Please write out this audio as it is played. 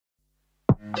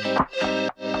Welcome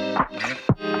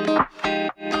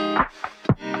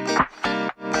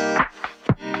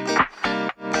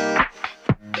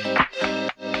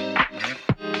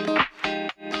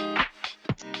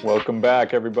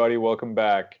back, everybody. Welcome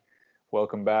back.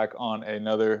 Welcome back on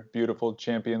another beautiful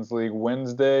Champions League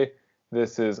Wednesday.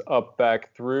 This is Up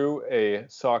Back Through, a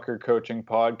soccer coaching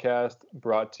podcast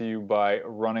brought to you by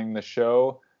Running the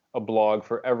Show, a blog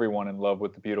for everyone in love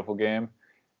with the beautiful game.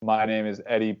 My name is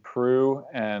Eddie Prue,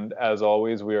 and as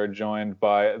always, we are joined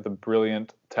by the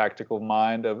brilliant tactical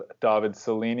mind of David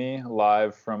Salini,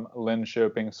 live from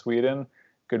Linköping, Sweden.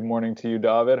 Good morning to you,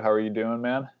 David. How are you doing,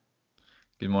 man?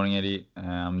 Good morning, Eddie.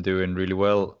 I'm doing really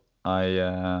well.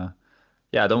 I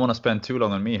don't want to spend too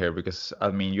long on me here because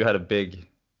I mean you had a big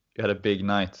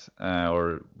night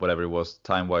or whatever it was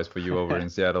time-wise for you over in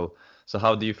Seattle. So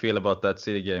how do you feel about that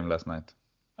City game last night?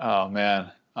 Oh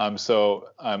man, I'm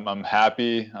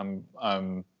happy.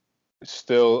 I'm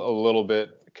still a little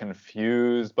bit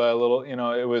confused by a little,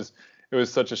 it was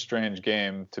such a strange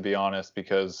game, to be honest,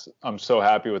 because I'm so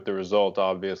happy with the result,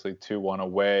 obviously 2-1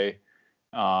 away.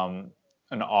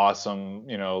 An awesome,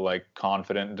 like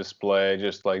confident display,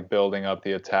 just like building up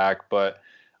the attack. But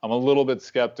I'm a little bit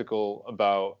skeptical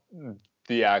about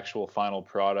the actual final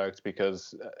product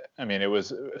because, I mean, it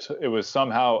was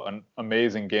somehow an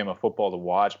amazing game of football to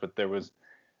watch, but there was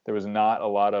not a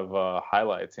lot of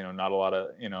highlights, not a lot of,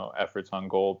 efforts on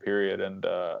goal, period. And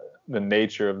the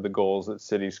nature of the goals that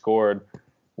City scored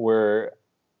were,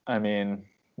 I mean,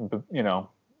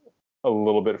 a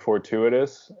little bit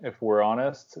fortuitous, if we're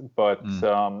honest. But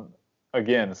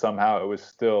again, somehow it was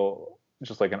still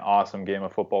just like an awesome game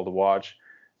of football to watch.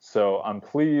 So I'm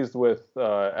pleased with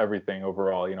everything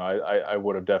overall. I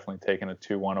would have definitely taken a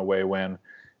 2-1 away win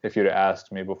if you'd have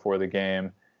asked me before the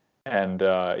game. And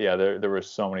there were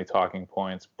so many talking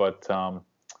points. But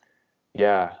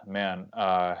yeah, man,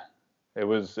 it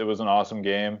was an awesome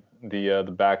game.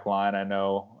 The back line, I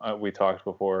know we talked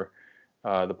before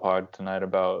the pod tonight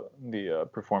about the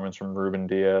performance from Ruben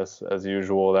Dias. As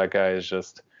usual, that guy is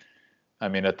just, I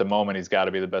mean, at the moment, he's got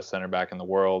to be the best center back in the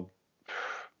world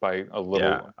by a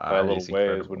little ways,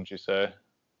 incredible. Wouldn't you say?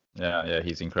 Yeah,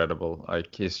 he's incredible.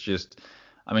 Like he's just,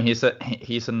 I mean,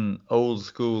 he's an old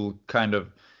school kind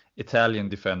of Italian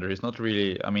defender. He's not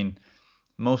really, I mean,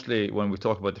 mostly when we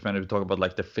talk about defenders, we talk about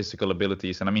like the physical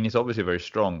abilities, and I mean, he's obviously very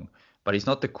strong, but he's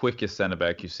not the quickest center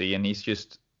back you see, and he's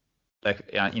just like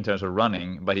in terms of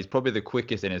running, but he's probably the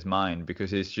quickest in his mind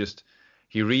because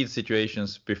he reads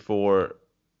situations before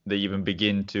they even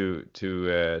begin to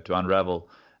unravel.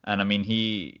 And I mean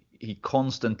he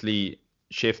constantly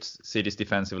shifts City's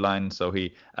defensive line, so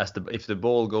if the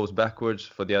ball goes backwards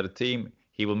for the other team,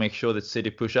 he will make sure that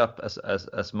City push up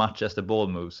as much as the ball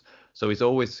moves. So he's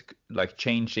always like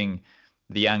changing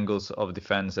the angles of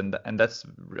defense, and that's,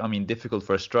 I mean, difficult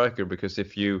for a striker, because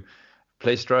if you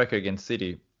play striker against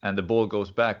City and the ball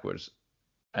goes backwards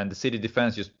and the City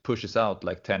defense just pushes out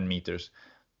like 10 meters,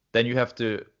 then you have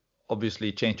to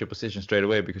obviously change your position straight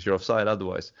away because you're offside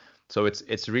otherwise. So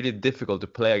it's really difficult to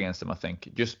play against them, I think,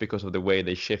 just because of the way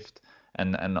they shift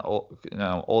and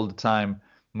all the time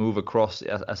move across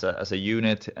as a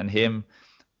unit. And him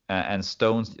and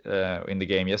Stones in the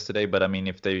game yesterday. But I mean,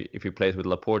 if he plays with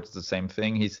Laporte, it's the same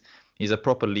thing. He's a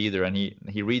proper leader, and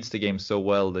he reads the game so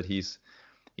well that he's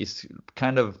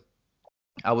kind of,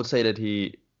 I would say that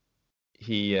he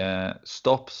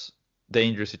stops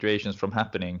dangerous situations from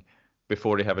happening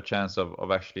before they have a chance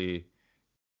of actually,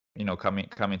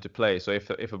 coming to play. So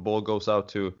if a ball goes out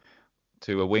to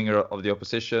a winger of the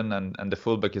opposition and the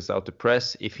fullback is out to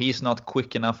press, if he's not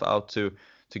quick enough out to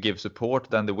give support,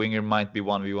 then the winger might be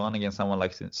 1v1 against someone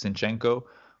like Zinchenko.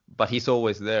 But he's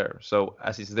always there. So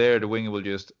as he's there, the winger will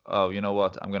just, oh, you know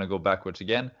what, I'm going to go backwards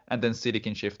again. And then City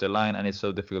can shift their line, and it's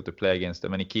so difficult to play against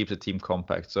them. And he keeps the team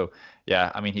compact. So,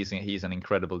 yeah, I mean, he's an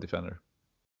incredible defender.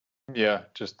 Yeah,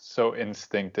 just so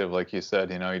instinctive, like you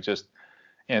said. He just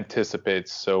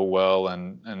anticipates so well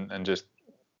and just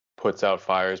puts out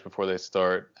fires before they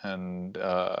start. And,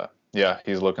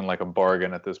 he's looking like a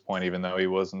bargain at this point, even though he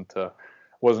wasn't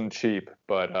cheap.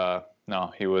 But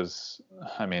no, he was.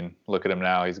 I mean, look at him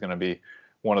now. He's going to be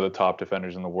one of the top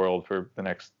defenders in the world for the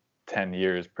next 10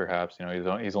 years, perhaps.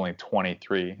 He's only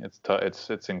 23.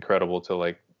 It's incredible to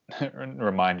like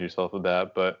remind yourself of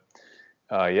that. But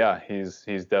he's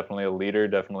definitely a leader.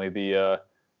 Definitely the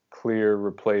clear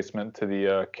replacement to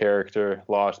the character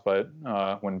lost by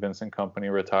when Vincent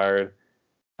Kompany retired.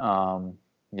 And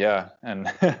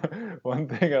one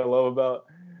thing I love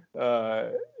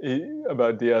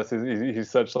about Dias is he's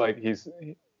such like he's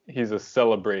a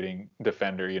celebrating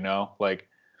defender, like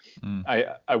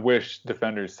Mm. I wish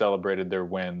defenders celebrated their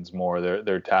wins more,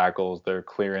 their tackles, their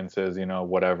clearances,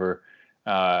 whatever.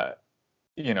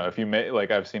 If you may,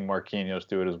 like I've seen Marquinhos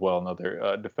do it as well,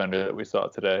 another defender that we saw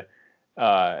today.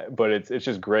 But it's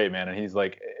just great, man. And he's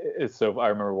like, it's so. I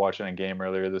remember watching a game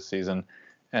earlier this season,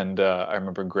 and I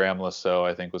remember Graham Lasso,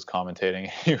 I think, was commentating.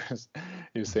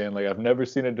 He was saying like, I've never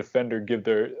seen a defender give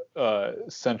their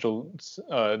central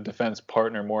defense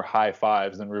partner more high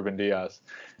fives than Ruben Diaz.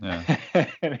 Yeah.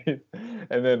 and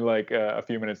then like a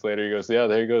few minutes later, he goes, yeah,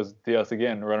 there he goes Diaz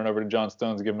again, running over to John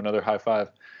Stones to give him another high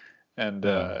five. And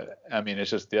I mean,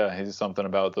 it's just he's something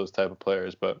about those type of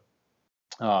players. But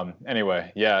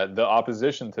anyway, yeah, the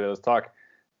opposition today. Let's talk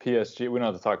PSG. We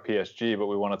don't have to talk PSG, but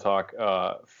we want to talk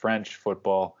French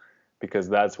football because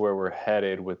that's where we're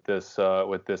headed with this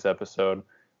episode.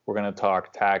 We're going to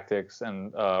talk tactics,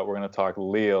 and we're going to talk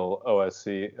Lille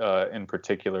OSC in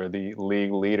particular, the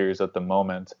league leaders at the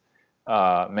moment.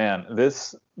 Man,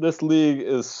 this league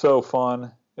is so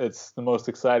fun. It's the most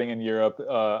exciting in Europe,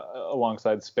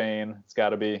 alongside Spain. It's got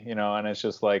to be, and it's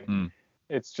just like,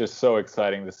 it's just so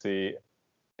exciting to see.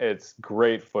 It's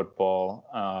great football.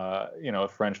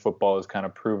 French football has kind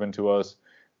of proven to us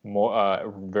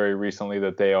very recently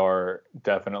that they are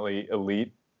definitely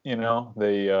elite. They're not.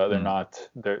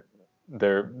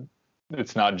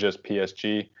 It's not just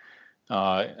PSG,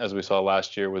 as we saw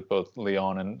last year with both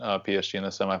Lyon and PSG in the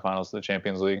semifinals of the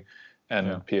Champions League,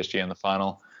 and PSG in the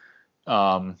final.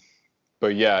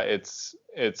 But yeah, it's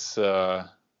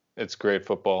great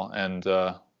football. And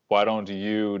why don't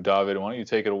you, David, why don't you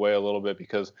take it away a little bit,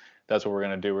 because that's what we're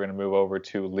going to do. We're going to move over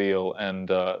to Lille and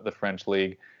the French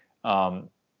league.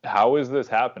 How is this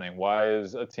happening? Why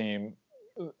is a team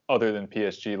other than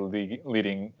PSG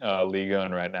leading Ligue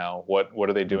 1 right now? What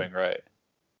are they doing right?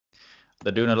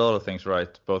 They're doing a lot of things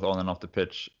right, both on and off the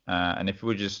pitch. And if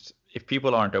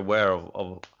people aren't aware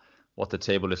of what the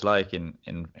table is like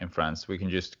in France, we can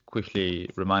just quickly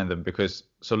remind them, because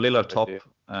Lille are top,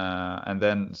 and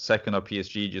then second are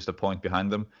PSG, just a point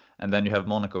behind them, and then you have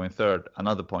Monaco in third,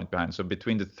 another point behind. So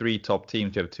between the three top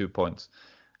teams, you have 2 points,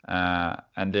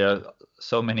 and there are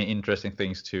so many interesting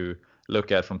things to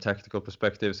look at from tactical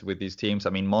perspectives with these teams. I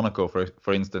mean, Monaco,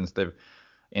 for instance,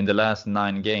 in the last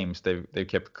 9 games they've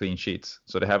kept clean sheets,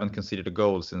 so they haven't conceded a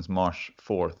goal since March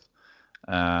 4th.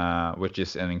 Which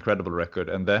is an incredible record.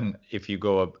 And then if you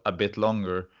go a bit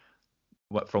longer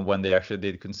from when they actually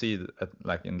did concede,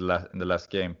 like in the last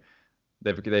game,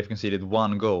 they've conceded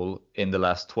 1 goal in the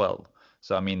last 12.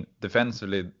 So I mean,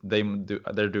 defensively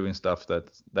they're doing stuff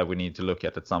that we need to look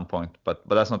at some point. But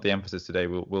that's not the emphasis today.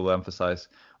 We'll emphasize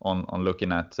on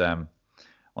looking at the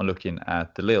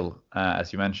Lille,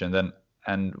 as you mentioned.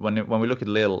 And when we look at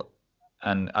Lille.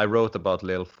 And I wrote about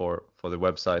Lille for the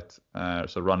website,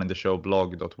 so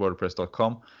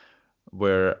runningtheshowblog.wordpress.com,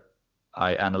 where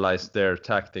I analyzed their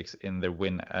tactics in their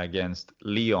win against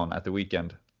Lyon at the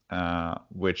weekend,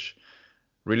 which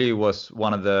really was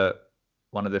one of the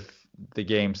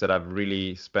games that I've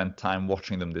really spent time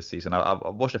watching them this season. I've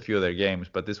watched a few of their games,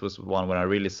 but this was one when I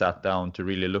really sat down to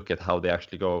really look at how they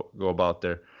actually go about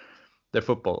their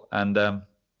football. And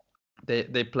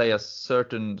They play a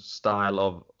certain style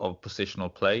of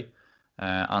positional play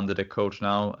under the coach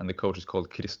now, and the coach is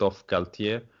called Christophe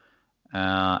Galtier.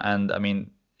 And I mean,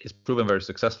 it's proven very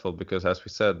successful because, as we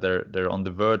said, they're on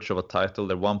the verge of a title.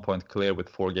 They're 1 point clear with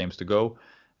 4 games to go.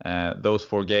 Those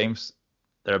 4 games,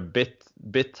 they're a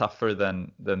bit tougher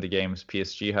than the games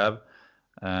PSG have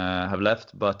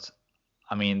left, but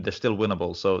I mean, they're still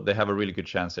winnable. So they have a really good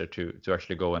chance there to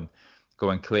actually go and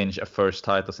clinch a first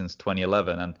title since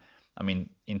 2011. And I mean,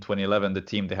 in 2011, the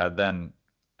team they had then,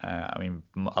 I mean,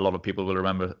 a lot of people will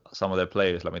remember some of their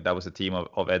players. I mean, that was a team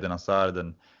of Eden Hazard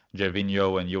and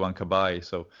Gervinho and Yohan Cabaye.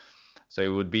 So it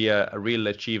would be a real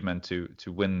achievement to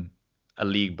win a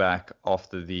league back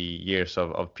after the years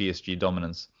of PSG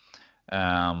dominance.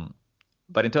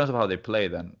 But in terms of how they play,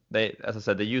 then as I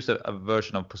said, they use a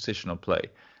version of positional play.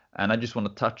 And I just want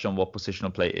to touch on what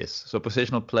positional play is. So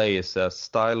positional play is a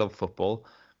style of football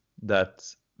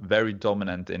that's very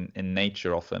dominant in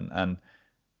nature often, and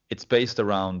it's based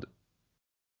around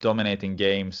dominating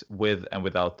games with and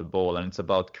without the ball, and it's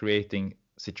about creating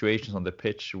situations on the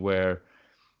pitch where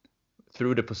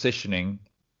through the positioning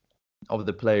of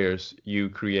the players you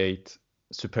create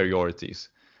superiorities,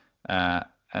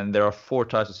 and there are 4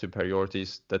 types of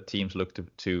superiorities that teams look to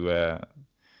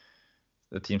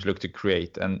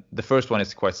create. And the first one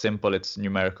is quite simple. It's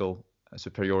numerical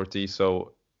superiority.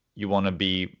 So you want to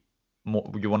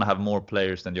have more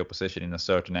players than the opposition in a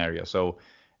certain area. So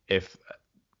if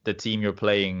the team you're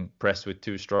playing press with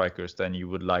 2 strikers, then you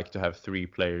would like to have 3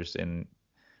 players in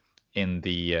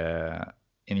the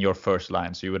in your first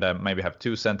line. So you would maybe have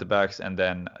two center backs and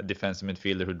then a defensive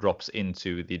midfielder who drops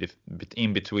into the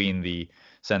in between the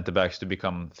center backs to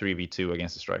become 3v2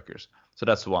 against the strikers. So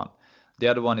that's one. The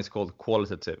other one is called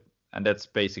qualitative, and that's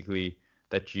basically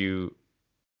that you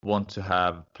want to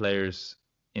have players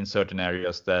in certain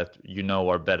areas that you know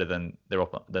are better than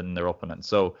their opponent.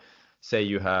 So say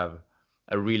you have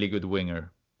a really good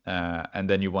winger, and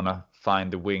then you want to find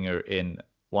the winger in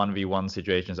 1v1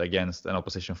 situations against an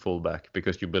opposition fullback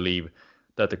because you believe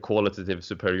that the qualitative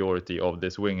superiority of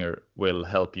this winger will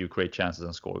help you create chances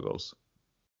and score goals.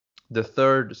 The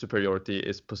third superiority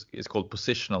is called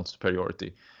positional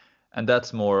superiority, and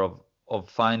that's more of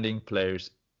finding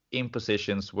players in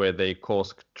positions where they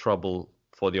cause trouble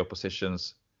for the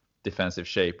opposition's defensive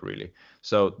shape, really.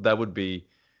 So that would be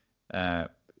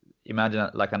imagine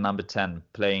like a number 10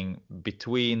 playing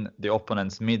between the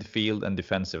opponent's midfield and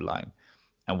defensive line.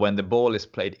 And when the ball is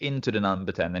played into the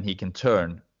number 10 and he can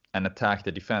turn and attack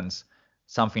the defense,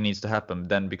 something needs to happen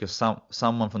then because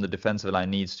someone from the defensive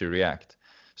line needs to react.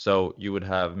 So you would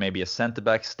have maybe a center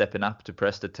back stepping up to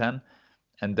press the 10,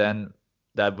 and then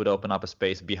that would open up a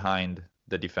space behind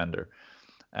the defender.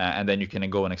 And then you can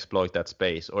go and exploit that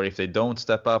space. Or if they don't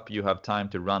step up, you have time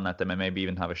to run at them and maybe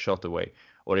even have a shot away.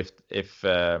 Or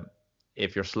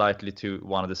if you're slightly to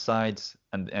one of the sides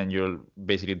and you're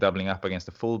basically doubling up against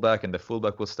the fullback and the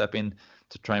fullback will step in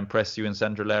to try and press you in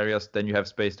central areas, then you have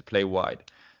space to play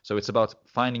wide. So it's about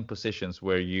finding positions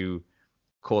where you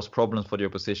cause problems for the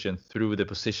opposition through the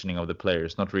positioning of the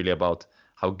players, not really about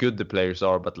how good the players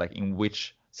are, but like in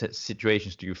which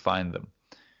situations do you find them.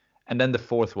 And then the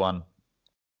fourth one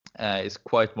is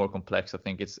quite more complex. I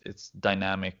think it's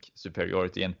dynamic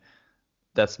superiority, and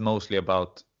that's mostly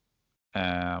about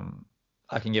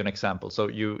I can give an example. So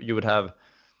you would have,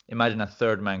 imagine a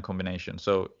third man combination.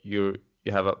 So you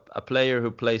have a player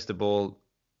who plays the ball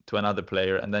to another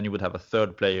player, and then you would have a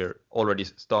third player already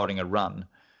starting a run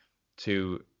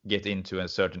to get into a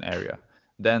certain area.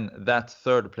 Then that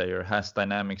third player has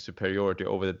dynamic superiority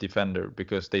over the defender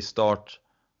because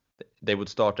they would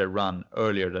start a run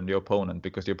earlier than the opponent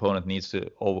because the opponent needs to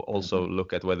also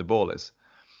look at where the ball is.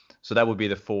 So that would be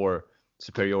the four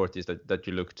superiorities that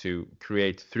you look to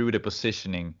create through the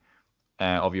positioning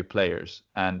of your players.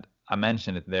 And I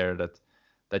mentioned it there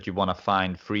that you want to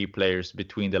find free players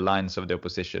between the lines of the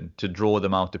opposition to draw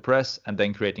them out to press and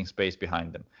then creating space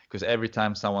behind them. Because every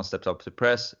time someone steps up to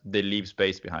press, they leave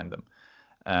space behind them.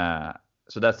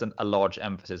 So that's a large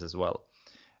emphasis as well.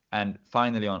 And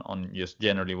finally, on just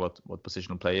generally what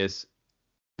positional play is,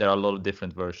 there are a lot of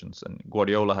different versions. And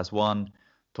Guardiola has one,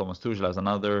 Thomas Tuchel has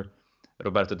another,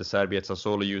 Roberto De Zerbi at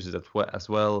Sassuolo uses it as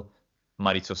well,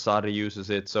 Maurizio Sarri uses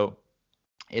it. So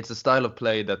it's a style of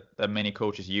play that many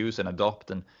coaches use and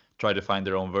adopt and try to find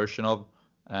their own version of.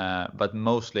 But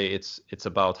mostly it's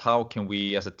about how can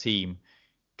we as a team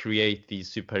create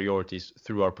these superiorities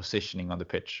through our positioning on the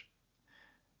pitch.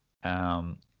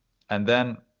 And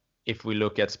then if we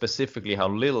look at specifically how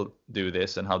Lille do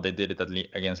this and how they did it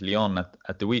against Lyon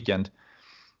at the weekend,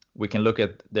 we can look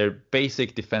at their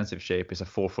basic defensive shape is a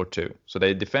 4-4-2. So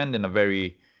they defend in a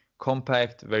very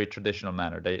compact, very traditional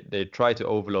manner. They try to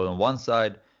overload on one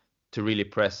side to really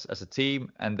press as a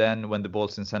team, and then when the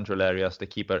ball's in central areas, they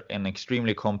keep an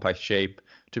extremely compact shape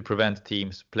to prevent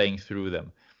teams playing through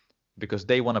them, because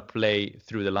they want to play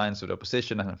through the lines of the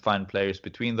opposition and find players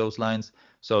between those lines.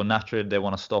 So naturally, they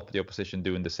want to stop the opposition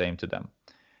doing the same to them.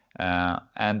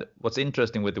 And what's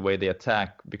interesting with the way they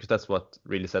attack, because that's what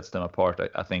really sets them apart,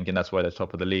 I think, and that's why they're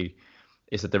top of the league,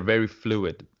 is that they're very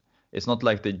fluid. It's not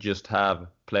like they just have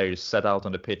players set out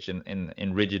on the pitch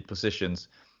in rigid positions,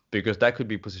 because that could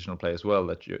be positional play as well,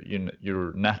 that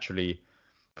you're naturally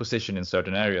positioned in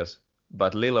certain areas.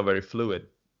 But Lille are very fluid,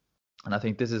 and I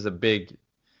think this is a big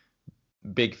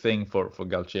thing for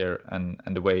Galtier and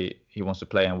the way he wants to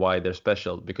play and why they're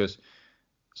special. Because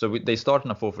they start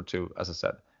in a 4-4-2, as I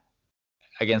said.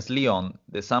 Against Lyon,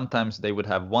 sometimes they would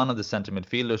have one of the center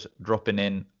midfielders dropping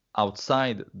in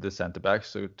outside the center back,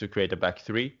 so to create a back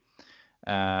three,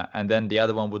 and then the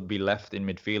other one would be left in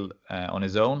midfield on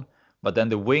his own. But then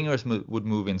the wingers would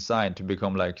move inside to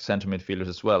become like center midfielders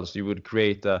as well. So you would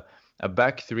create a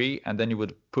back three, and then you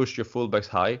would push your fullbacks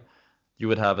high. You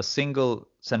would have a single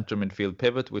center midfield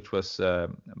pivot, which was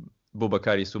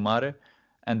Boubakary Soumare,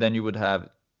 and then you would have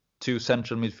two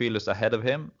central midfielders ahead of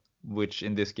him, which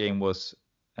in this game was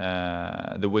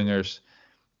the wingers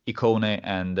Icone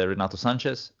and Renato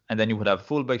Sanchez. And then you would have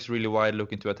fullbacks really wide,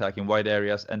 looking to attack in wide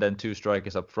areas, and then two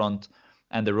strikers up front.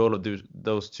 And the role of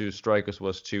those two strikers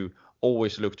was to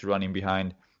always look to run in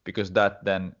behind, because that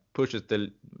then pushed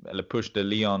the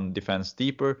Lyon defense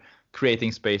deeper,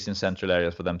 creating space in central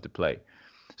areas for them to play.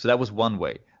 So that was one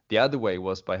way. The other way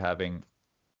was by having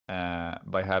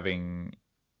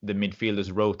the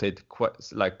midfielders rotate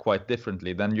quite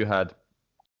differently. Then you had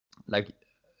like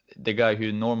the guy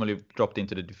who normally dropped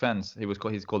into the defense.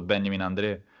 He's called Benjamin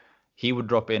André. He would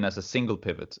drop in as a single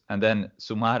pivot, and then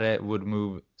Soumare would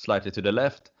move slightly to the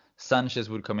left. Sanchez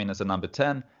would come in as a number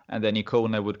 10, and then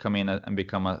Ikone would come in and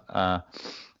become a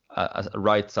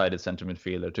right-sided center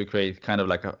midfielder to create kind of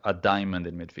like a diamond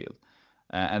in midfield.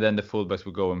 And then the fullbacks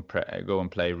would go and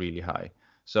play really high.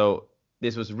 So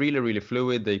this was really, really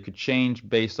fluid. They could change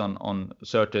based on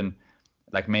certain,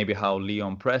 like maybe how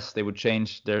Lyon pressed. They would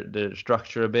change their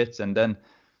structure a bit. And then,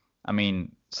 I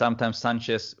mean, sometimes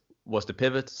Sanchez was the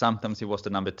pivot. Sometimes he was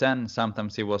the number 10.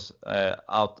 Sometimes he was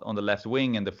out on the left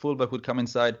wing and the fullback would come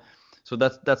inside. So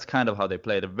that's kind of how they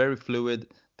play. They're very fluid.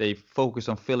 They focus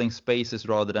on filling spaces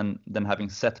rather than having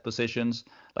set positions.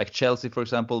 Like Chelsea, for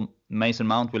example, Mason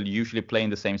Mount will usually play in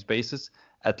the same spaces.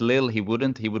 At Lille, he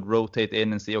wouldn't. He would rotate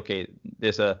in and see, okay,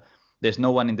 there's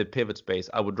no one in the pivot space.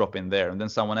 I would drop in there, and then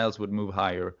someone else would move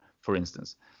higher, for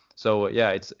instance. So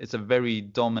yeah, it's a very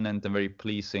dominant and very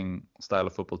pleasing style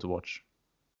of football to watch.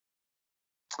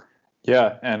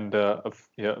 Yeah, and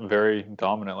very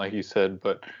dominant, like you said.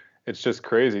 But it's just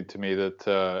crazy to me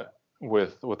that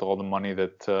with all the money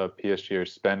that PSG are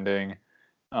spending,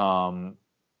 and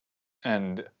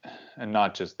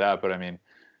not just that, but I mean,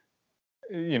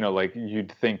 like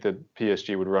you'd think that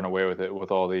PSG would run away with it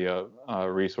with all the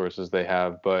resources they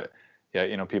have, but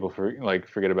yeah, people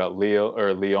forget about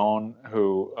Lyon,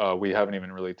 who we haven't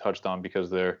even really touched on because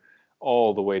they're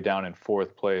all the way down in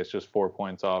 4th place, just 4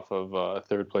 points off of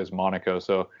 3rd place Monaco.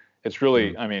 So it's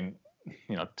really, I mean,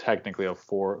 technically a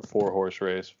four horse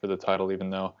race for the title, even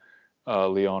though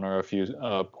Lyon are a few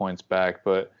points back.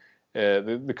 But I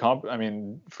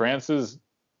mean, France is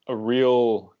a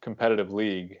real competitive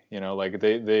league. Like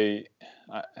they've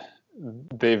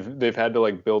had to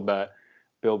like build that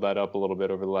up a little bit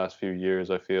over the last few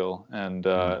years, I feel, and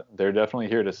they're definitely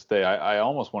here to stay. I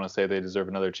almost want to say they deserve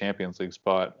another Champions League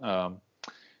spot,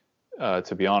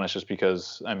 to be honest, just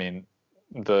because I mean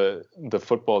the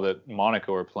football that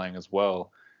Monaco are playing as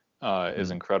well is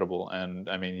incredible. And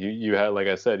I mean you had, like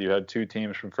I said, you had 2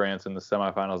 teams from France in the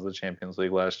semifinals of the Champions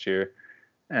League last year,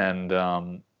 and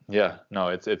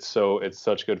it's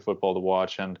such good football to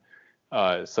watch, and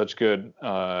such good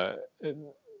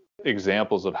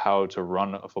examples of how to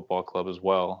run a football club as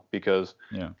well. Because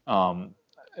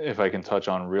if I can touch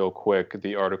on real quick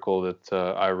the article that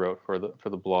I wrote for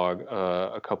the blog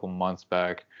a couple months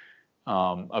back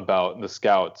about the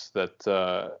scouts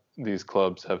that these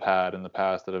clubs have had in the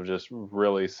past that have just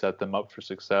really set them up for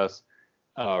success,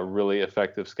 really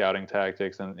effective scouting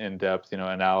tactics and in-depth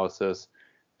analysis,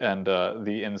 and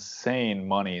the insane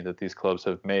money that these clubs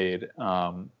have made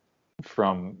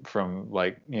from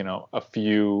like a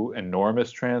few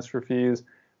enormous transfer fees,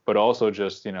 but also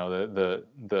just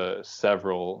the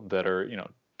several that are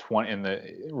 20 in the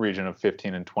region of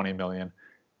 15 and 20 million.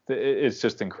 It's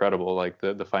just incredible, like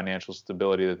the financial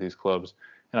stability that these clubs,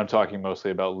 and I'm talking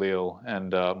mostly about Lille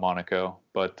and Monaco,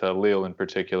 but Lille in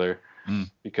particular,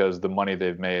 because the money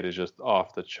they've made is just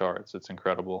off the charts. It's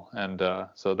incredible, and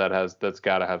so that's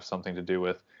got to have something to do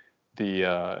with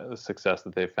the success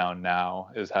that they found now,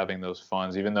 is having those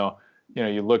funds. Even though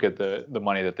you look at the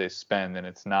money that they spend, and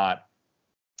it's not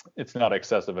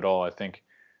excessive at all. I think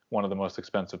one of the most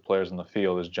expensive players in the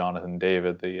field is Jonathan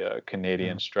David, the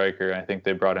Canadian striker. I think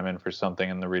they brought him in for something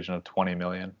in the region of 20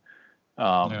 million.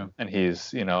 And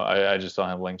he's, I just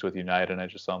saw him linked with United, and I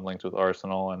just saw him linked with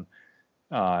Arsenal, and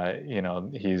I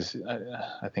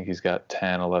think he's got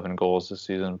 10, 11 goals this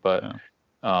season. But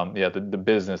the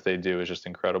business they do is just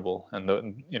incredible,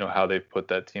 and how they've put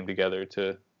that team together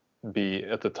to be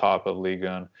at the top of Ligue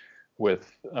 1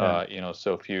 with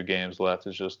so few games left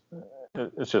is just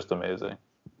amazing.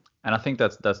 And I think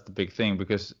that's the big thing,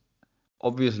 because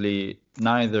obviously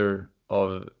neither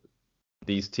of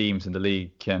these teams in the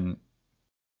league can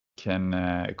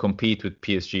compete with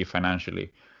PSG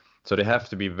financially, so they have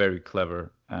to be very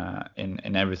clever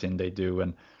in everything they do.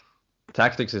 And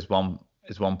tactics is one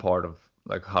part of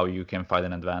like how you can find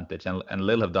an advantage, and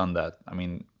Lille have done that. I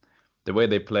mean, the way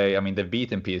they play, I mean, they've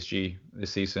beaten PSG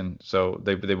this season, so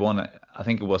they won. I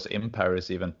think it was in Paris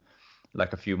even,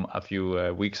 like a few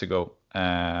weeks ago,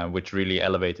 which really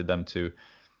elevated them to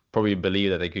probably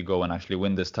believe that they could go and actually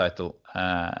win this title.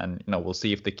 And we'll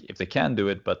see if they can do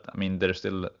it. But I mean, they're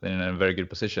still in a very good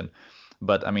position.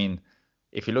 But I mean,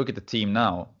 if you look at the team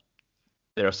now,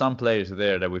 there are some players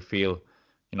there that we feel,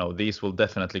 these will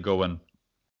definitely go and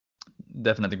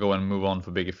move on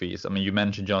for bigger fees. I mean, you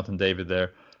mentioned Jonathan David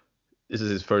there. this is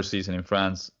his first season in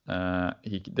France.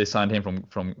 They signed him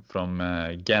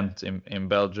from Ghent in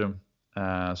Belgium.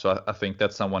 So I think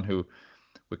that's someone who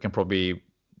we can probably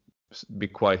be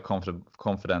quite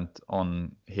confident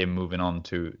on him moving on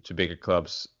to bigger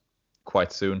clubs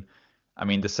quite soon. I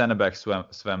mean, the centre back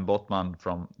Sven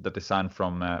Botman that they signed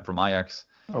from Ajax.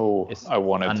 Oh, I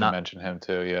wanted to mention him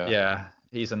too. Yeah. Yeah,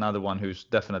 he's another one who's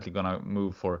definitely gonna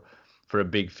move for a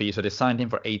big fee. So they signed him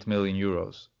for 8 million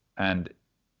euros, and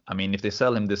I mean, if they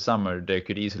sell him this summer, they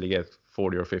could easily get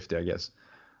 40 or 50, I guess,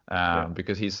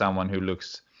 because he's someone who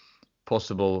looks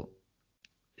possible.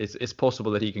 It's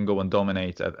possible that he can go and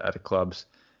dominate at clubs.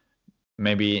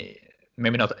 Maybe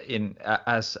not in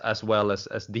as well as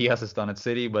Diaz has done at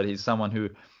City, but he's someone who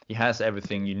he has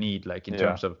everything you need, like in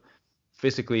terms of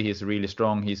physically, he's really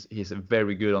strong. He's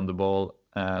very good on the ball.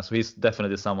 So he's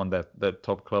definitely someone that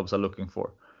top clubs are looking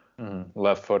for.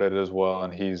 Left-footed as well,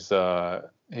 and he's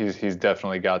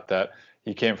definitely got that.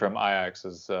 He came from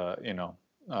Ajax's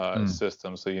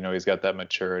system, so he's got that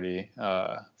maturity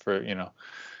for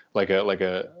like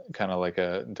a kind of like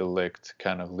a De Ligt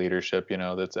kind of leadership,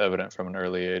 that's evident from an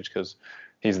early age, because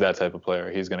he's that type of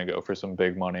player. He's going to go for some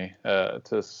big money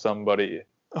to somebody.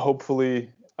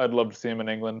 Hopefully, I'd love to see him in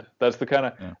England. That's the kind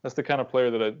of player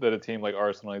that a team like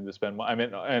Arsenal need to spend. I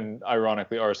mean, and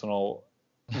ironically, Arsenal,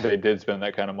 they did spend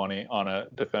that kind of money on a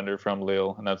defender from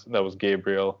Lille, and that was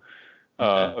Gabriel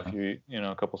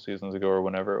a couple seasons ago or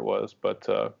whenever it was. But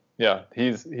I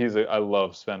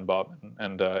love Sven Botman,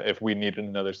 and if we needed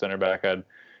another center back, I'd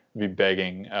be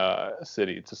begging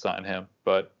City to sign him.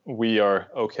 But we are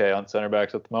okay on center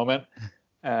backs at the moment.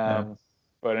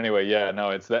 But anyway,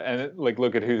 it's that, and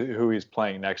look at who he's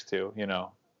playing next to.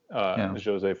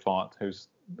 Jose Font, who's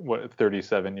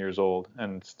 37 years old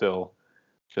and still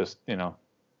just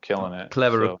killing it.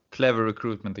 Clever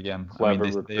recruitment again.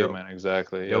 Recruitment,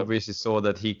 exactly. They obviously saw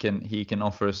that he can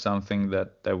offer something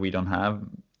that we don't have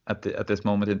at this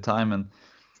moment in time,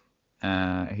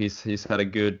 and he's had a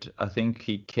good. I think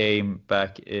he came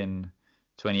back in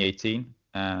 2018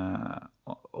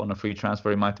 on a free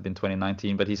transfer. It might have been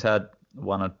 2019, but he's had 2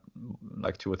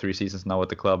 or 3 seasons now at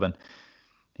the club, and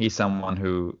he's someone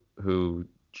who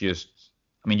just.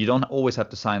 I mean, you don't always have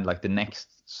to sign like the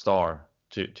next star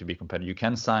to be competitive. You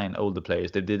can sign older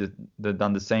players. They've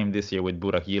done the same this year with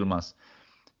Burak Yilmaz,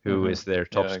 who is their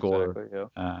top scorer. Exactly,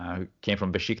 who came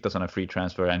from Besiktas on a free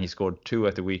transfer, and he scored 2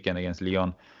 at the weekend against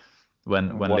Lyon.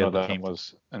 When one of them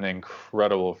was an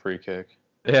incredible free kick.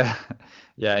 Yeah,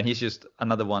 and he's just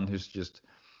another one who's just.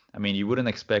 I mean, you wouldn't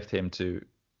expect him to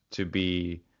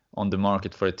be on the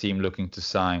market for a team looking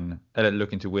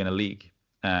to win a league.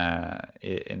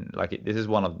 This is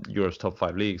one of Europe's top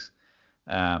 5 leagues.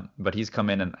 But he's come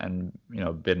in and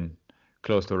been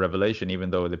close to a revelation, even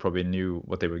though they probably knew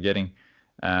what they were getting.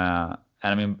 And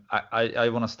I mean, I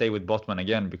want to stay with Botman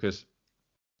again, because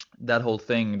that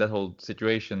whole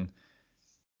situation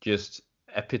just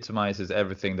epitomizes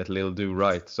everything that Lille do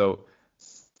right. So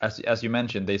as you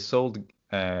mentioned, they sold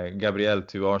Gabriel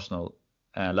to Arsenal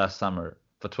last summer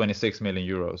for 26 million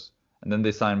euros, and then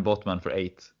they signed Botman for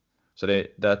 8. So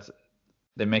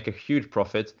they make a huge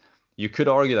profit. You could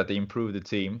argue that they improved the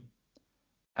team,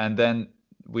 and then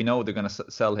we know they're going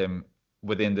to sell him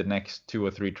within the next 2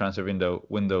 or 3 transfer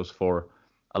windows for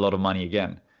a lot of money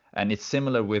again. And it's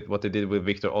similar with what they did with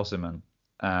Victor Osimhen.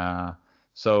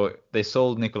 So they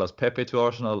sold Nicolas Pepe to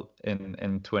Arsenal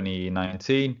in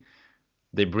 2019.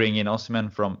 They bring in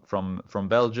Osimhen from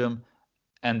Belgium,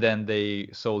 and then they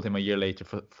sold him a year later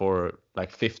for like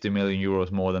 50 million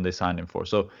euros more than they signed him for.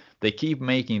 So they keep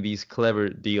making these clever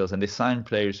deals, and they sign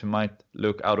players who might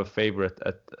look out of favor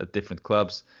at different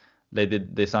clubs.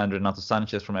 They signed Renato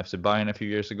Sanchez from FC Bayern a few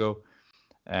years ago.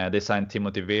 They signed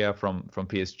Timothy Weah from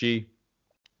PSG,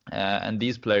 and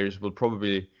these players will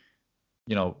probably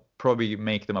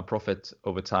make them a profit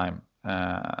over time.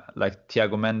 Like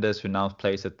Thiago Mendes, who now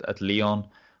plays at Lyon,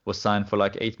 was signed for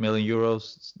like 8 million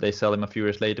euros. They sell him a few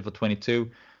years later for 22,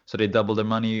 so they double their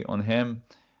money on him.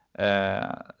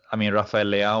 I mean, Rafael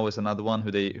Leao is another one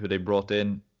who they brought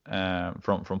in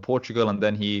from Portugal, and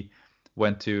then he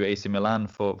went to AC Milan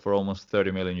for almost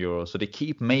 30 million euros. So they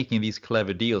keep making these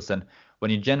clever deals, and when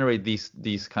you generate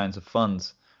these kinds of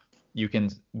funds, you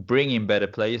can bring in better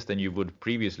players than you would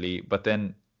previously, but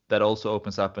then that also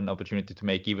opens up an opportunity to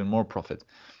make even more profit.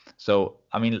 So,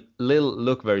 I mean, Lille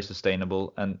look very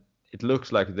sustainable, and it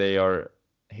looks like they are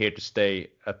here to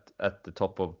stay at the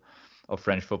top of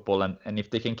French football. And if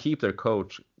they can keep their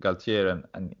coach, Galtier,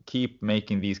 and keep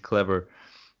making these clever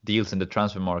deals in the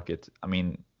transfer market, I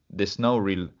mean, there's no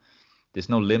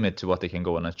limit to what they can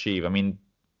go and achieve. I mean,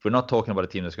 we're not talking about a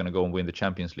team that's going to go and win the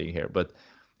Champions League here, but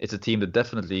it's a team that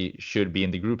definitely should be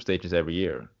in the group stages every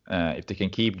year. If they can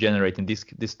keep generating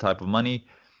this type of money,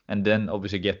 and then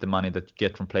obviously get the money that you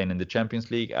get from playing in the Champions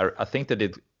League. I think they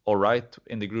did all right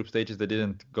in the group stages. They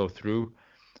didn't go through,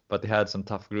 but they had some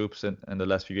tough groups in the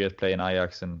last few years, playing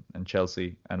Ajax and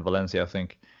Chelsea and Valencia, I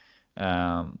think.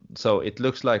 So it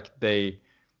looks like they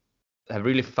have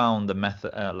really found a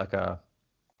method, like a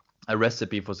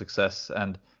recipe for success,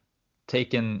 and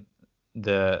taken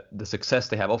the success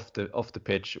they have off the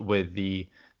pitch with the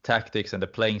tactics and the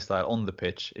playing style on the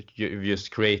pitch. You've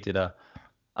just created a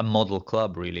model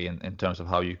club, really, in terms of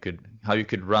how you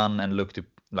could run and look to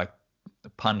like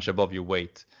punch above your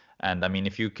weight. And I mean,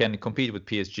 if you can compete with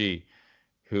PSG,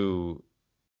 who,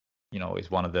 you know, is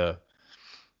one of the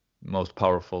most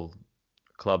powerful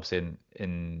clubs in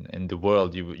the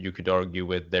world, you could argue,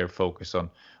 with their focus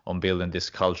on building this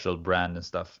cultural brand and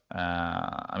stuff.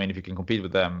 I mean, if you can compete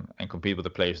with them and compete with the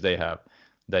players they have,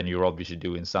 then you're obviously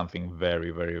doing something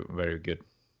very, very, very good.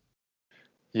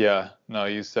 Yeah, no,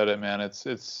 you said it, man.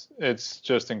 It's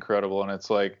just incredible, and it's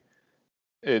like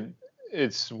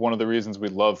it's one of the reasons we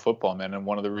love football, man, and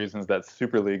one of the reasons that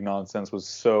Super League nonsense was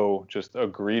so just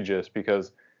egregious,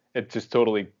 because it just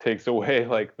totally takes away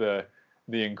like the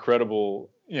incredible,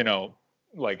 you know,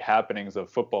 like happenings of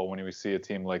football when we see a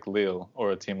team like Lille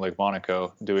or a team like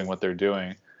Monaco doing what they're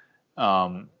doing.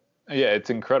 Yeah, it's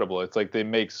incredible. It's like they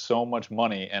make so much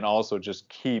money and also just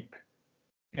keep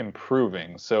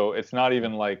improving. So it's not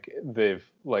even like they've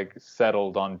like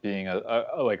settled on being a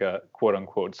like a quote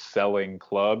unquote selling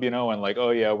club, you know, and like,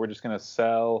 oh yeah, we're just gonna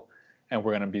sell and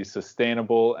we're gonna be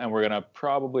sustainable and we're gonna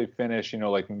probably finish, you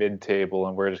know, like mid-table,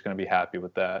 and we're just gonna be happy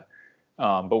with that.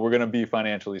 But we're gonna be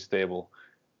financially stable.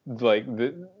 Like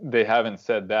they haven't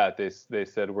said that. They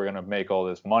said we're gonna make all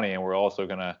this money and we're also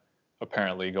gonna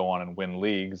apparently go on and win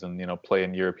leagues and, you know, play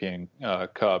in European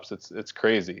cups. It's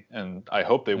crazy, and I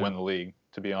hope they win the league.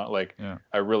 To be honest, like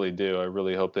I really do. I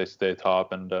really hope they stay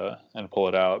top and pull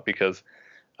it out, because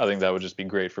I think that would just be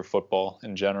great for football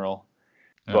in general.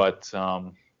 Yeah. But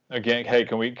again, hey,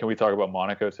 can we talk about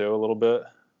Monaco too a little bit?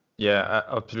 Yeah,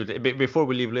 absolutely. Before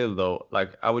we leave Lille though,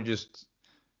 like I would just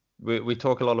we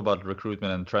talk a lot about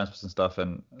recruitment and transfers and stuff,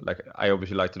 and like I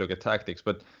obviously like to look at tactics,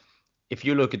 but if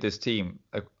you look at this team,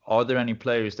 like, are there any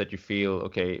players that you feel,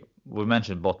 okay, we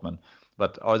mentioned Botman,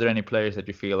 but are there any players that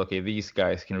you feel, okay, these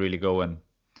guys can really go and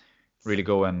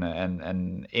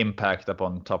impact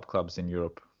upon top clubs in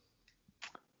Europe?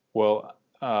 Well,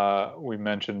 we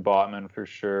mentioned Botman for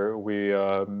sure. We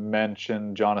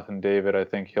mentioned Jonathan David. I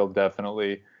think he'll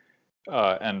definitely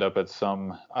end up at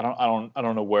some. I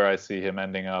don't know where I see him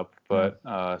ending up, but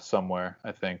somewhere,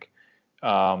 I think.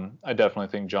 I definitely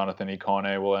think Jonathan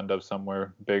Ikone will end up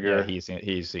somewhere bigger. Yeah,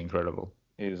 he's incredible.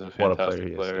 He's a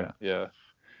fantastic player. Yeah.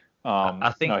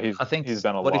 I think he's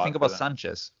been a lot. What do you think about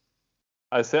Sanchez?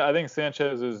 I think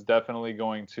Sanchez is definitely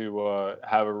going to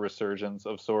have a resurgence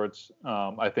of sorts.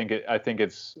 I think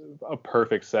it's a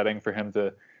perfect setting for him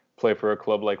to play for a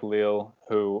club like Lille,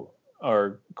 who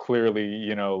are clearly,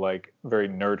 you know, like very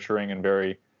nurturing and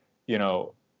very, you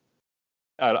know,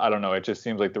 I don't know. It just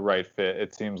seems like the right fit.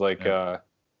 It seems like a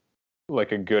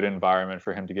good environment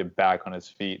for him to get back on his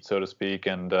feet, so to speak,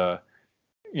 and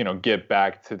you know, get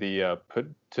back to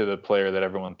the player that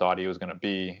everyone thought he was going to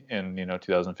be in, you know,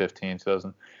 2015,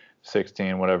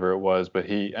 2016, whatever it was. But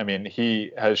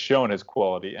he has shown his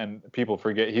quality, and people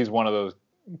forget he's one of those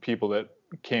people that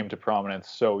came to prominence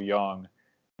so young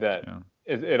that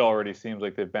it already seems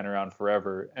like they've been around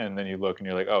forever. And then you look and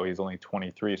you're like, oh, he's only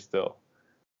 23 still.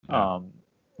 Yeah.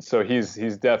 So he's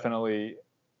definitely,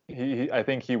 I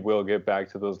think he will get back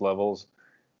to those levels.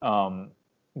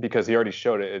 Because he already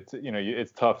showed it. It's, you know,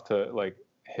 it's tough to, like,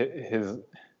 his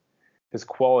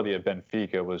quality at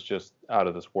Benfica was just out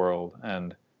of this world,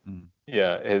 and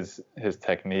his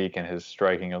technique and his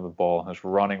striking of the ball, his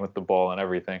running with the ball and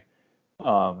everything.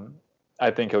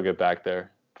 I think he'll get back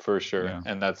there for sure,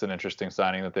 and that's an interesting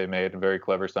signing that they made, a very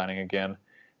clever signing again,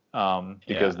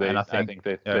 because I think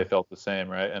they felt the same,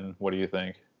 right? And what do you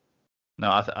think? No,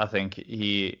 I think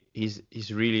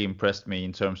he's really impressed me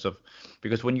in terms of,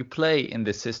 because when you play in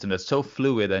this system that's so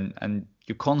fluid and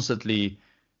you constantly,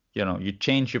 you know, you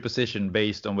change your position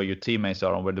based on where your teammates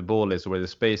are, on where the ball is, or where the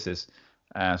space is.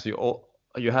 So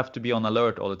you have to be on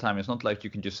alert all the time. It's not like you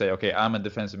can just say, okay, I'm a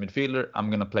defensive midfielder, I'm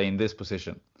gonna play in this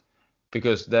position,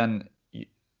 because then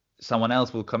someone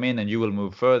else will come in and you will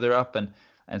move further up. And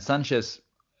Sanchez,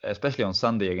 especially on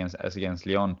Sunday against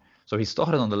Lyon. So he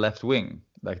started on the left wing,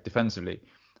 like defensively,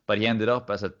 but he ended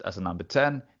up as a number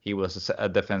 10. He was a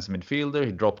defensive midfielder.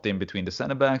 He dropped in between the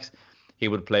center backs. He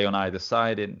would play on either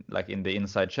side, in the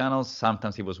inside channels.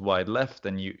 Sometimes he was wide left,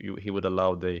 and he would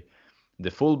allow the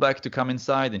the fullback to come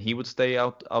inside, and he would stay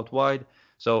out wide.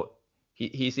 So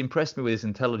he's impressed me with his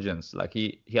intelligence. Like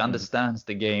he understands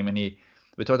the game, and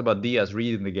we talked about Diaz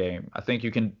reading the game. I think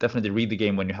you can definitely read the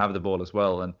game when you have the ball as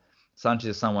well. And Sanchez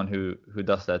is someone who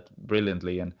does that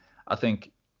brilliantly. And I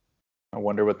think. I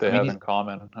wonder what they have in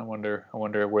common. I wonder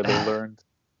where they learned.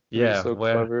 Yeah, so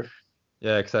clever.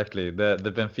 Yeah, exactly. The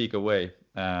Benfica way.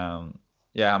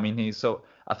 Yeah, I mean he's so.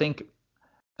 I think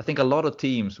a lot of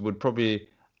teams would probably.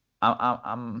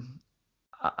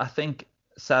 I think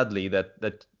sadly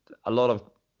that a lot of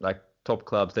like top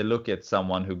clubs, they look at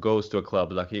someone who goes to a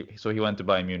club like he went to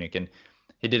Bayern Munich, and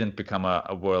he didn't become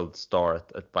a world star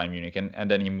at Bayern Munich,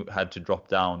 and then he had to drop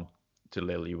down to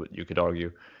Lille, you could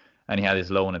argue, and he had his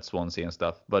loan at Swansea and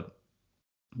stuff. But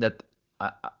that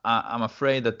I'm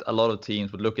afraid that a lot of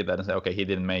teams would look at that and say, okay, he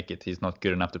didn't make it, he's not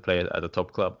good enough to play at a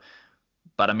top club.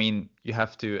 But I mean, you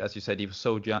have to, as you said, he was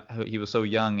so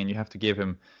young, and you have to give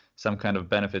him some kind of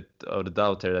benefit of the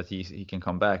doubt there that he can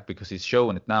come back, because he's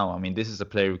showing it now. I mean, this is a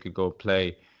player who could go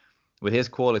play with his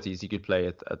qualities. He could play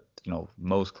at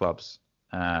most clubs.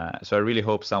 So I really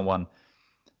hope someone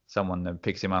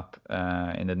picks him up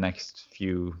in the next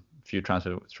few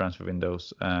transfer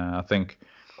windows. I think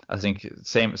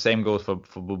same goes for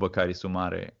Boubakary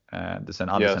Soumare, the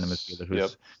other center midfielder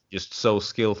who's just so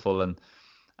skillful. And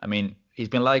I mean, he's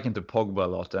been likened to Pogba a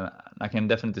lot, and I can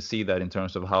definitely see that in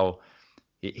terms of how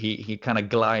he kind of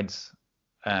glides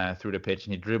through the pitch,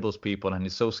 and he dribbles people, and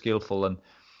he's so skillful.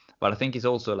 But I think he's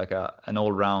also like an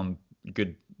all-round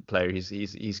good player.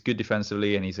 He's good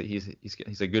defensively, and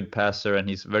he's a good passer, and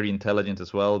he's very intelligent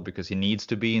as well, because he needs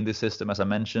to be in this system, as I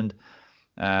mentioned.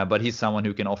 But he's someone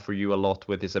who can offer you a lot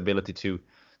with his ability to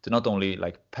not only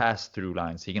like pass through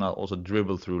lines, he can also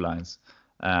dribble through lines,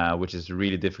 which is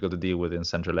really difficult to deal with in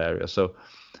central areas. So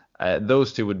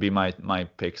those two would be my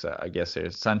picks, I guess. Here,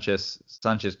 Sanchez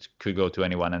could go to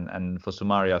anyone, and for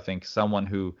Soumare, I think someone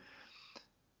who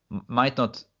might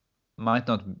not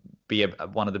be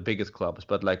one of the biggest clubs,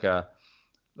 but like an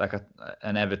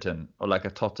Everton or like a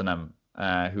Tottenham,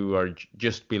 who are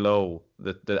just below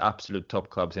the absolute top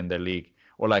clubs in their league,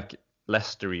 or like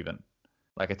Leicester even,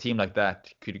 like a team like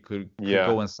that could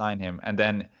go and sign him, and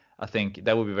then I think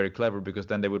that would be very clever, because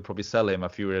then they would probably sell him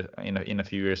in a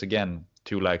few years again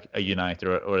to like a United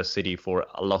or a City for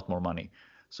a lot more money.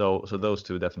 So those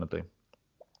two definitely.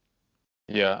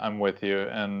 Yeah, I'm with you,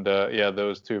 and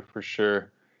those two for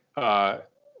sure.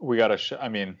 We gotta. I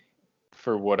mean,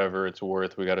 for whatever it's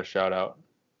worth, we gotta shout out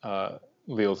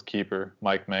Lille's keeper,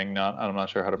 Mike Maignan. I'm not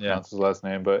sure how to pronounce his last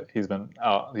name, but he's been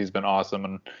awesome,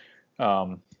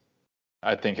 and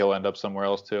I think he'll end up somewhere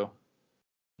else too.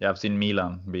 Yeah, I've seen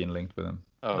Milan being linked with him.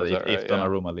 Oh, if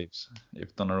Donnarumma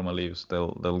leaves,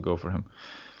 they'll go for him.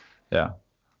 Yeah.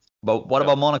 But what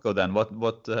about Monaco then? What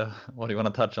do you want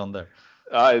to touch on there?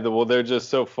 Well, they're just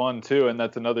so fun too, and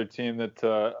that's another team that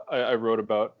I wrote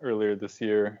about earlier this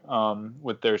year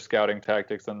with their scouting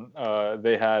tactics, and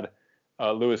they had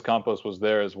Luis Campos was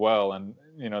there as well, and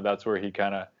that's where he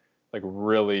kind of like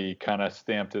really kind of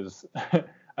stamped his.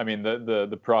 I mean,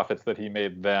 the profits that he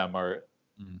made them are.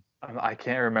 I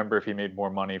can't remember if he made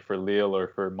more money for Lille or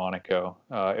for Monaco,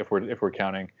 if we're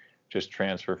counting just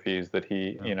transfer fees that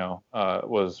he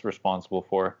was responsible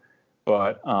for.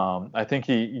 But I think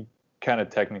he kind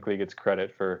of technically gets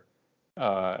credit for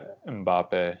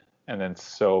Mbappe, and then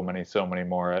so many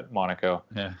more at Monaco.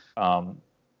 Yeah.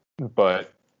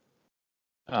 But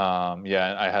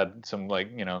I had some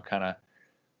kind of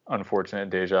unfortunate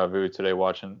deja vu today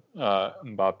watching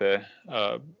Mbappe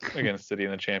against City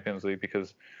in the Champions League,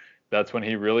 because that's when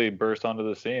he really burst onto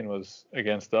the scene, was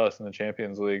against us in the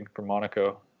Champions League for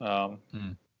Monaco.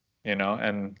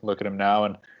 And look at him now,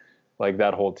 and like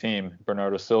that whole team,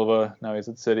 Bernardo Silva, now he's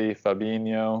at City,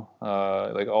 Fabinho,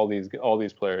 like all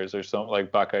these players. There's so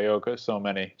like Bakayoko, so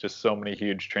many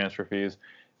huge transfer fees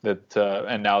that,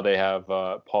 and now they have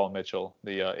Paul Mitchell,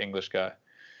 the English guy.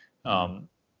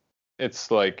 It's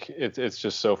like it's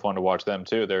just so fun to watch them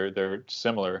too. They're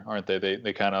similar, aren't they?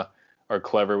 They kind of are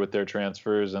clever with their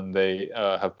transfers, and they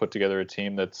have put together a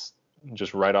team that's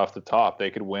just right off the top. They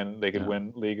could win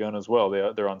Ligue 1 as well.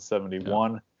 They're on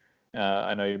 71.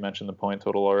 I know you mentioned the point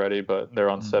total already, but they're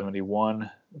on 71.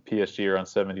 PSG are on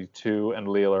 72, and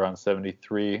Lille are on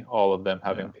 73. All of them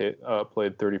having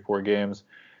played 34 games.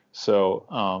 So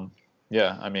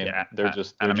I mean,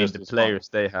 the players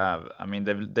they have. I mean,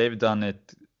 they've done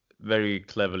it very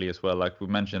cleverly as well. Like we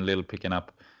mentioned, Lille picking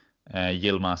up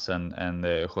Yilmaz and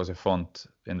Jose Font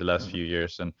in the last few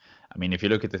years. And I mean, if you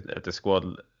look at the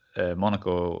squad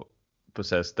Monaco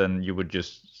possessed, then you would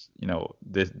just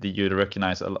you'd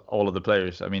recognize all of the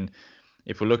players. I mean,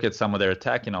 if we look at some of their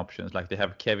attacking options, like they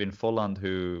have Kevin Volland,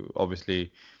 who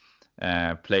obviously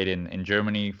played in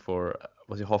Germany for,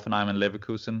 was it Hoffenheim and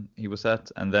Leverkusen he was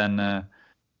at, and then I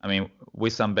mean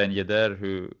Wissam Ben Yedder,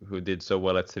 who did so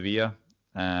well at Sevilla,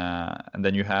 and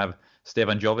then you have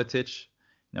Stevan Jovetic,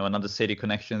 another City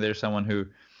connection there, someone who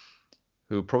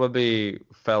probably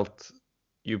felt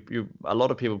a lot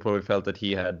of people probably felt that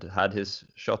he had his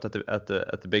shot at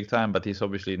the big time, but he's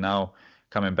obviously now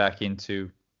coming back into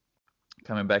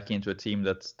a team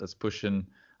that's pushing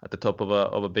at the top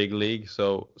of a big league.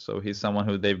 So he's someone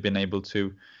who they've been able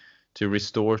to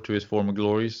restore to his former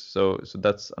glories. So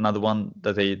that's another one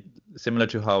that they, similar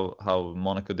to how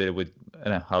Monaco did it with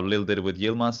how Lille did it with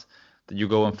Yilmaz, that you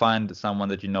go and find someone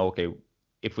that okay,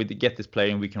 if we get this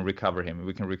player, we can recover him,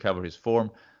 we can recover his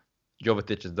form.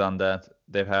 Jovetic has done that.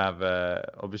 They have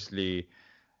obviously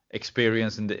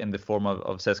experience in the form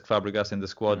of Cesc Fabregas in the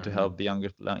squad to help the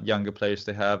younger players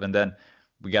they have, and then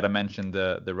we gotta mention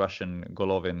the Russian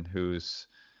Golovin, who's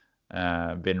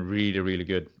been really, really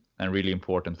good and really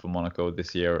important for Monaco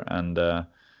this year. And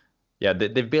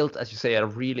they've built, as you say, a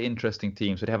really interesting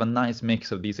team. So they have a nice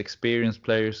mix of these experienced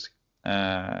players,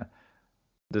 the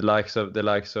likes of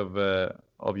Jovetic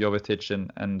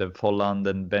and Volland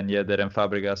and Ben Yedder and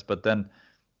Fabregas, but then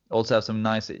also have some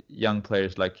nice young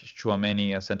players like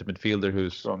Chouameni, a centre midfielder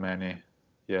who's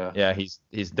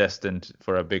he's destined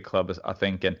for a big club, I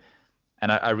think, and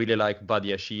I really like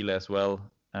Badiashile as well,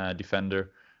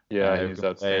 defender. Yeah, he's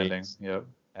outstanding. Yep.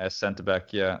 As centre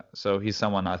back, yeah. So he's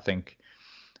someone I think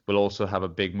will also have a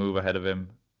big move ahead of him.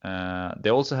 They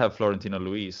also have Florentino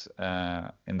Luis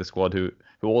in the squad, who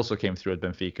also came through at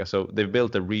Benfica. So they've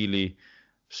built a really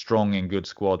strong and good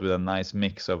squad with a nice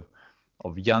mix of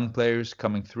young players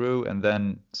coming through, and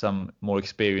then some more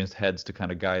experienced heads to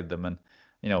kind of guide them. And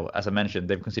as I mentioned,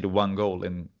 they've conceded 1 goal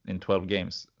in 12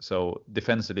 games. So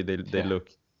defensively, they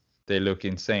look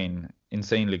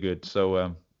insanely good.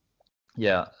 So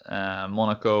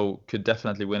Monaco could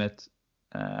definitely win it.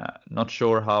 Not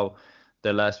sure how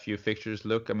their last few fixtures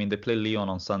look. I mean, they play Lyon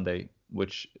on Sunday,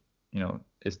 which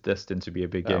is destined to be a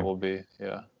big game. That will be,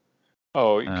 yeah.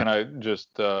 Oh, can I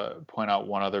just point out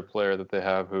one other player that they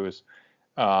have who's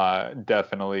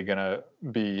definitely going to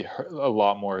be a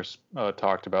lot more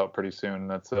talked about pretty soon.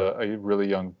 That's a really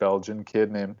young Belgian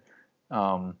kid named,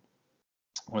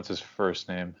 what's his first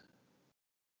name?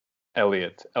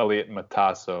 Elliot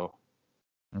Matasso.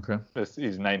 Okay.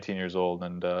 He's 19 years old,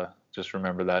 and just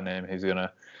remember that name.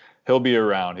 He'll be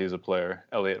around. He's a player,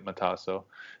 Elliot Matasso.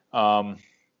 So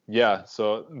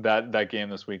that game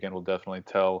this weekend will definitely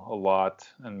tell a lot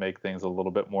and make things a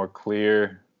little bit more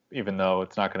clear, even though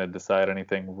it's not going to decide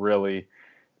anything really.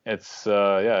 It's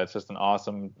just an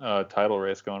awesome title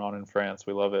race going on in France.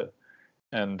 We love it.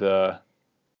 And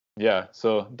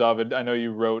so David, I know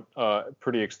you wrote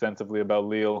pretty extensively about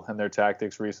Lille and their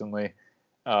tactics recently.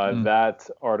 That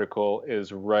article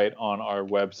is right on our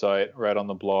website, right on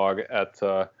the blog at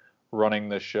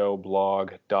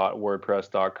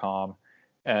runningtheshowblog.wordpress.com.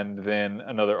 And then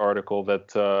another article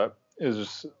that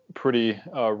is pretty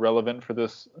relevant for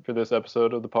this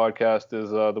episode of the podcast is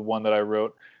the one that I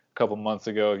wrote a couple months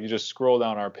ago. You just scroll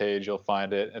down our page, you'll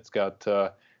find it. It's got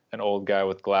an old guy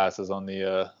with glasses on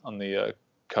the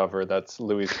cover. That's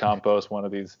Luis Campos, one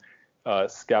of these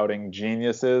scouting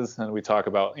geniuses, and we talk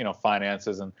about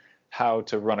finances and how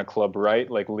to run a club right,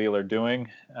 like Lille are doing.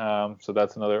 So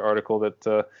that's another article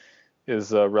that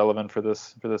is relevant for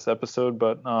this episode.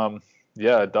 But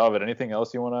David, anything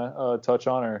else you want to touch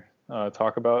on or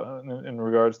talk about in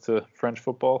regards to French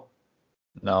football?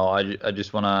 No, I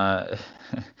just wanna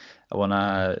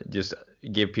just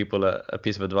give people a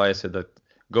piece of advice that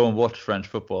go and watch French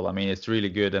football. I mean, it's really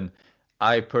good, and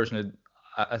I personally,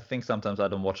 I think sometimes I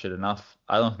don't watch it enough.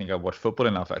 I don't think I watch football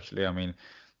enough, actually. I mean,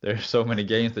 there are so many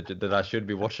games that I should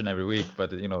be watching every week,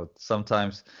 but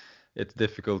sometimes it's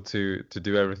difficult to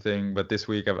do everything. But this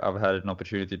week I've had an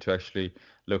opportunity to actually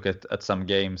look at some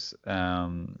games,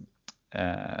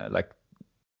 like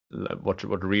watch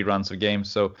reruns of games.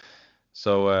 So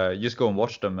just go and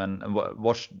watch them and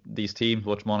watch these teams.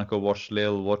 Watch Monaco, watch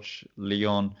Lille, watch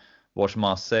Lyon, watch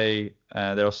Marseille.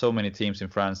 There are so many teams in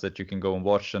France that you can go and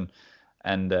watch.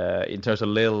 And in terms of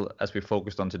Lille, as we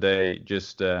focused on today,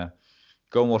 just go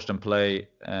and watch them play.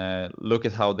 Look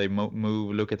at how they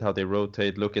move. Look at how they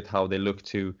rotate. Look at how they look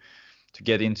to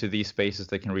get into these spaces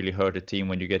that can really hurt a team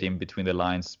when you get in between the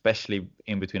lines, especially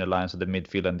in between the lines of the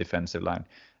midfield and defensive line,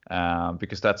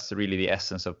 because that's really the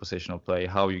essence of positional play,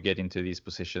 how you get into these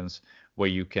positions where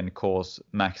you can cause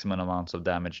maximum amounts of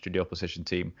damage to the opposition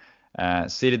team.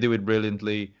 City do it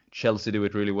brilliantly. Chelsea do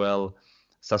it really well.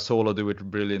 Sassuolo do it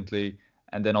brilliantly.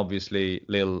 And then obviously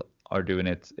Lille are doing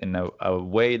it in a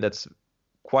way that's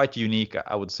quite unique,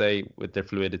 I would say, with their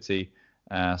fluidity.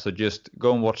 So just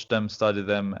go and watch them, study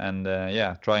them, and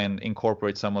try and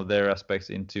incorporate some of their aspects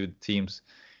into the teams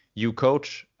you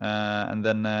coach, and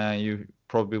then you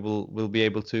probably will be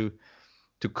able to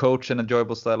coach an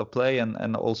enjoyable style of play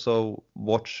and also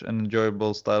watch an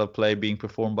enjoyable style of play being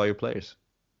performed by your players.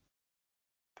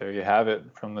 There you have it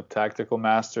from the tactical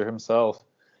master himself.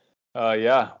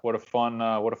 What a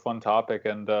fun topic,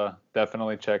 and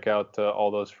definitely check out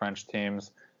all those French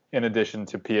teams in addition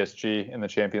to PSG in the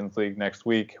Champions League next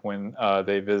week when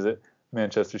they visit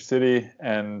Manchester City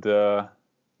and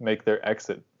make their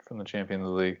exit from the Champions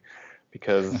League,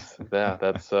 because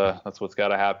that's what's got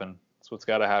to happen. That's what's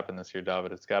got to happen this year,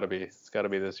 David. It's got to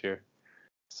be this year.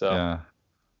 So yeah,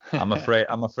 I'm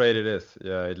afraid it is.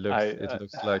 Yeah, it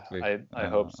looks likely. I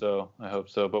hope so.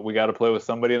 But we got to play with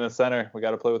somebody in the center. We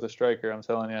got to play with a striker. I'm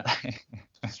telling you,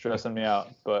 it's stressing me out.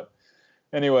 But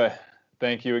anyway,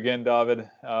 thank you again, David.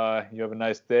 You have a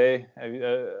nice day.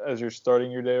 As you're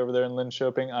starting your day over there in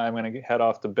Linköping, I'm going to head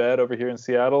off to bed over here in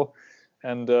Seattle.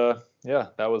 And that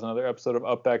was another episode of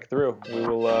Up Back Through. We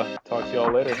will talk to you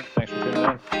all later. Thanks for tuning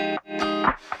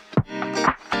in.